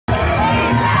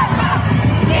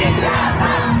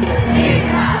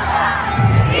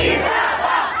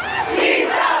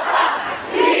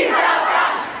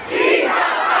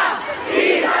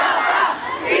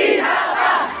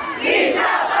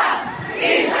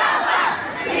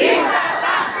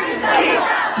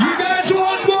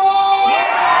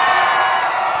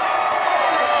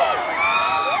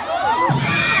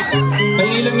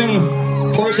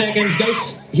seconds.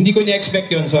 Guys, hindi ko ni-expect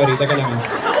yun. Sorry, taka lang.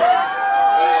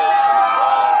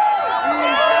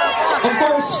 Of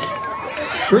course,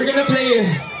 we're gonna play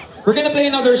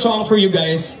another song for you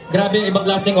guys. Grabe, ibang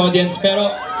klaseng audience.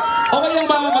 Pero, okay lang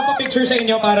ba magpa-picture sa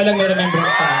inyo para lang may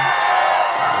remembrance kami?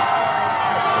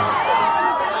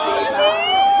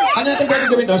 Ano natin pwede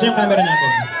gawin to? Sa yung camera natin.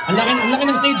 Ang laki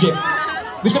ng stage eh.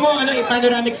 Gusto mo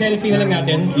panoramic selfie na lang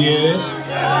natin? Yes.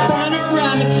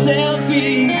 Panoramic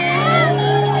selfie.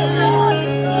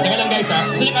 Teka lang guys ha.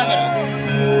 Gusto yung camera?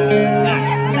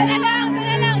 Dala lang.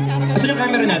 Gusto yung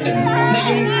camera natin?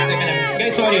 Teka lang.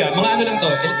 Guys, sorry ha. Mga ano lang to.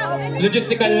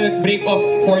 Logistical break of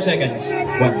 4 seconds.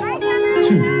 1,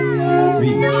 2, 3,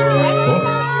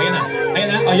 4.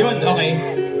 Ayan na. Ayun, okay.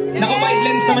 Naka-wide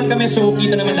lens naman kami, so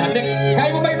kita naman lahat.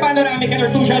 Kaya mo ba yung panoramic or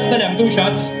 2 shots na lang? 2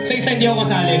 shots? Sa isa hindi ako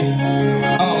kasali.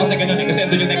 Oo, kasi ganun eh. Kasi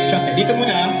andun yung next shot eh. Dito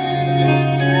muna.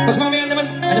 Tapos mamaya naman,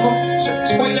 ano po,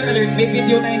 spoiler alert, may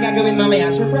video tayong gagawin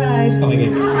mamaya. Surprise! Okay,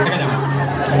 game. Teka lang.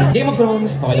 Game of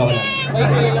Thrones, okay lang.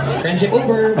 Friendship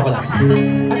over, okay lang.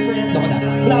 Unfriend, okay lang.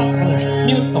 Block, okay lang.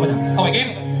 Mute, okay lang. Okay,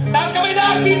 game. Taas kamay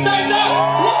na! B-sides up!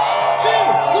 1,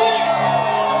 2, 3!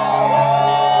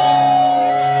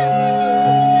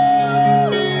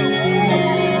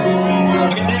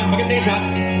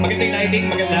 Maganda yung lighting,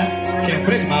 maganda.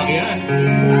 Siyempre, sumaki yan.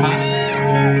 Ha?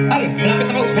 Ay, malapit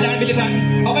ako. Kailangan bilisan.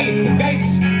 Okay, guys.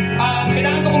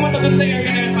 Kailangan ko pumunta dun sa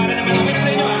area na yun para naman okay na sa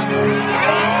inyo, ha?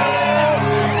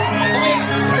 Okay,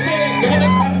 kasi ganyan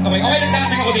lang. Okay,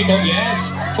 nagdahan ako dito. Yes,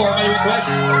 formal request.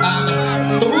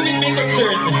 To whom it may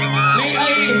concern, may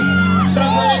I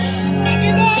traverse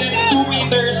 2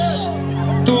 meters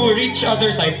to reach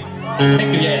other side?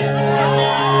 Thank you, yeah.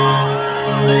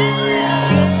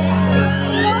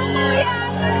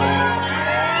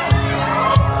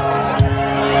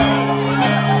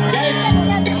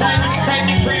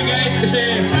 Exciting for you guys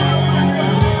kasi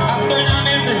after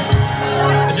namin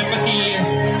nandiyan pa si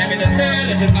Kevin Lancel,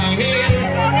 nandiyan pa ang Hale,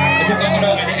 nandiyan pa ang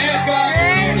Roque de Edgar,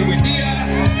 si Libertia.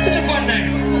 Such a fun night.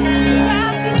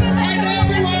 Hi to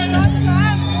everyone!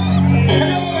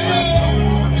 Hello!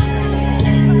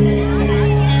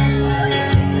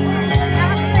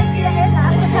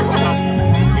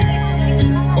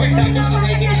 Uy, sabi ko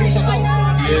naka-hiking shoes ako.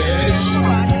 Yes!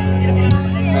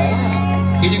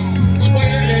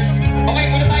 Spoiler alert. Okay,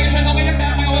 muna tayo dyan. Okay,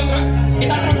 nagtatawag.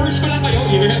 Itatraverse ko lang kayo.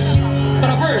 Yes.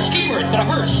 Traverse. Keyword.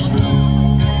 Traverse.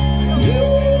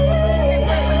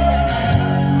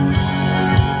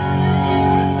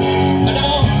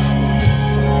 Ano?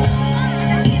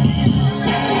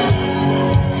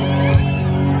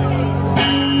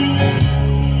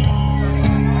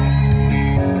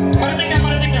 Parating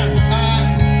na.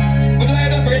 Punta tayo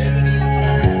doon, Bert.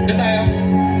 Doon tayo.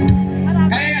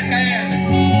 Kaya yan.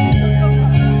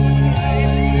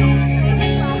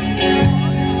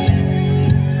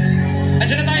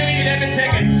 Andiyan na tayo in 11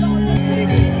 seconds.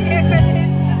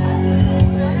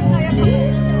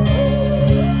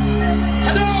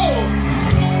 Hello!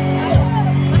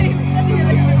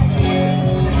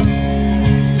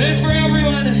 This is for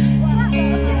everyone.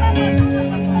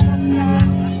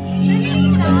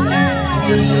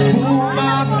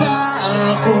 Bumaba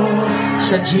ako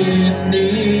sa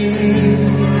jeepney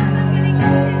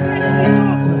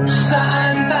kung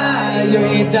saan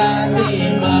tayo'y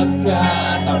dati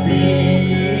magkatabi.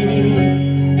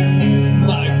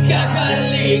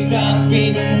 Magkakaligang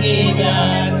pisngi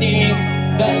nating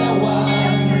dalawa.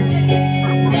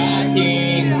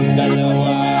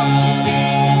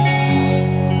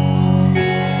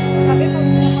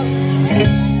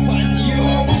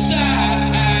 Panyo mo sa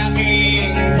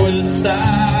aking bulsa.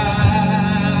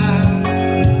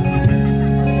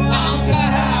 Ang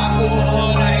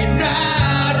kahapon ay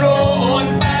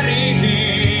naroon pa rin.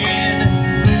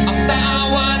 Ang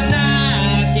tawa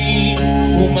natin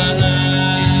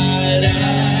umangalay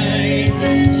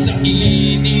sa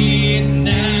init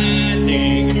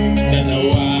nating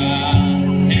dalawa.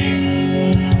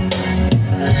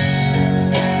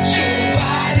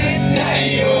 Subalit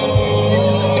ngayon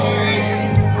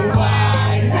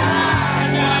wala na.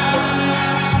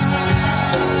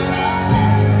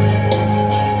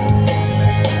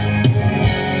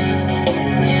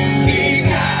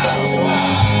 Ikaw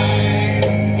ay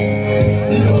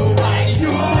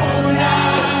lumayo na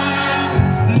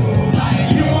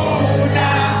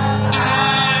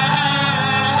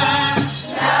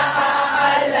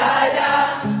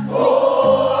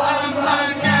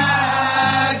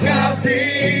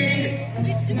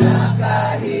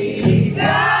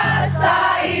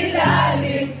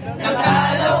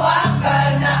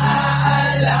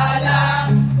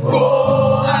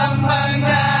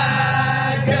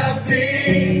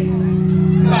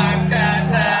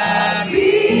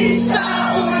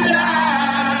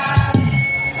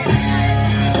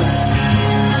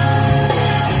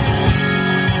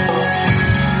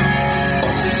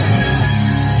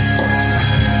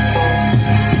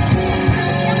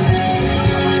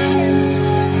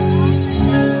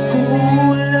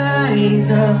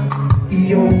ng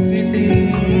iyong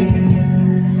ngiti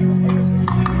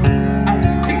at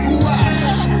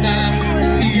tigwas ng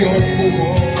iyong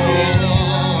buhok.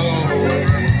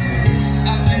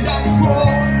 Ang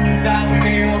lambot ng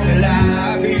iyong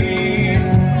labi,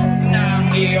 ng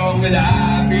iyong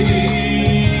labi.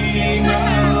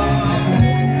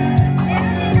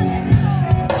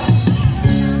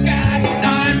 Kahit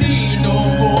anino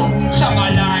mo sa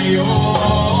malayo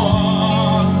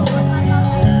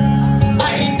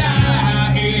ay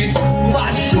nais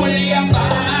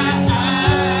masulyapan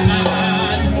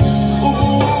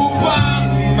upang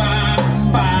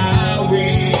mapawi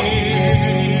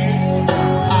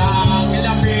ang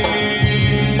lamig.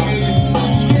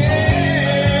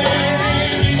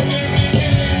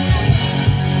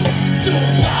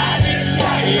 Subalit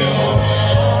ngayon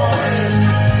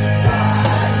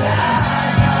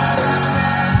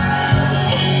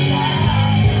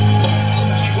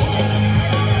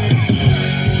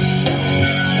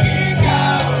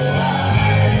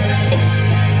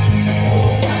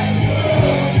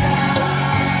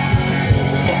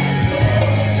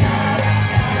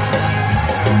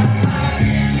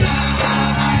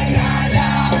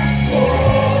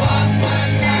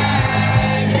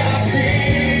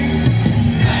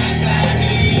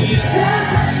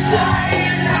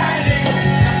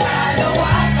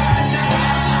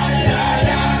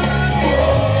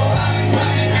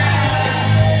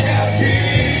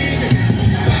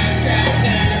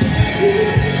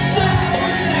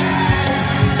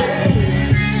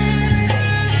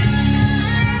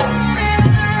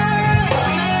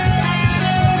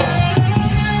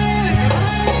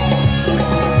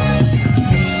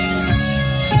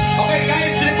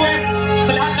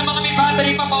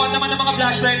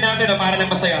flashlight natin para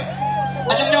lang masaya.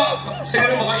 Alam nyo,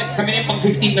 siguro kami na yung pang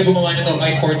 15 na gumawa na to,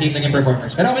 kahit 14 na yung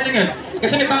performers. Pero okay lang yun.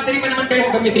 Kasi may battery pa naman kayo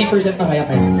hanggang may 3% pa kaya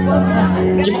kayo.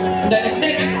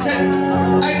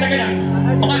 Ay, taga lang.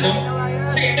 Mga ano?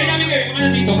 Sige, tayo namin kayo kung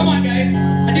ano dito. Come on guys.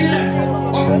 Andito lang.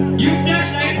 Oh, yung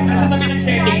flashlight, nasa tabi ng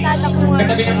settings,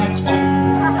 katabi ng hotspot.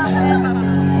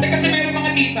 Kasi meron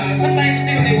mga tita, sometimes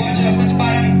they watch us, mas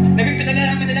parang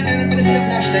pinalalaman nila meron pala silang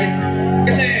flashlight.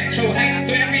 Kasi, so, hi,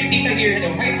 tuloy ako yung tita here. Hello,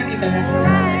 hi, mga tita.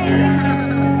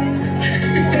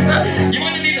 Yung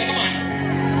mga nandito, come on.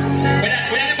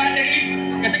 Wala na battery.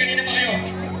 Kasi kanina pa kayo.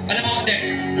 Alam mo,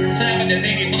 hindi. Salamat din,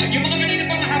 thank you. Yung mga kanina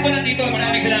pang hapon nandito,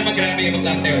 maraming salamat. Grabe, ibang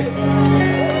klase yun.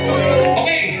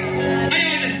 Okay.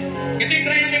 Ngayon, ito yung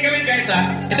try natin gawin, guys, ha?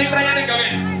 Ito yung try natin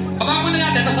gawin. Baba muna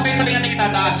natin, tapos sabay-sabay natin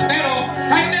itataas. Pero,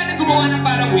 kahit natin gumawa ng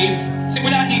parang wave,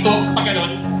 simula dito,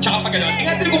 paggalon, tsaka paggalon.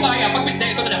 Tingnan natin kung kaya, pag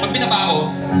ito na, pag binaba ko,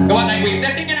 gawa tayo wave.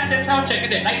 Then, tingnan natin, sound check,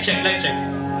 hindi, light check, light check.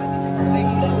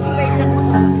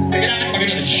 Ay, kailangan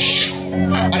paggalon.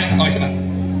 Parang, okay, sabat.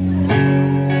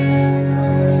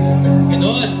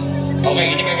 Ganun. Okay,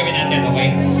 hindi gagawin natin, okay?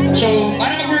 So,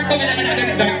 para mag-work kami naman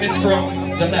natin ang darkness from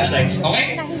the flashlights,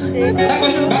 okay?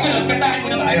 Tapos, bago nun, kantahan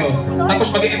muna tayo. Tapos,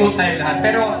 mag-emote tayo lahat.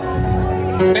 Pero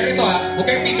ito ha, huwag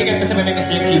kayong titigan kasi may miss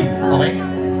yung cue, okay?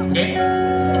 Okay?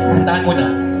 Kantahan muna.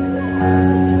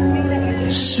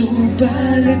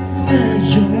 Subalit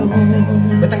ngayon.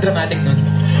 Ba't ang dramatic nun?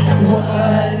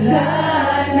 Wala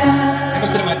na.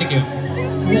 Mas dramatic yun.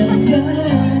 Wala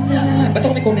na. Ba't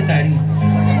ako may komentahan?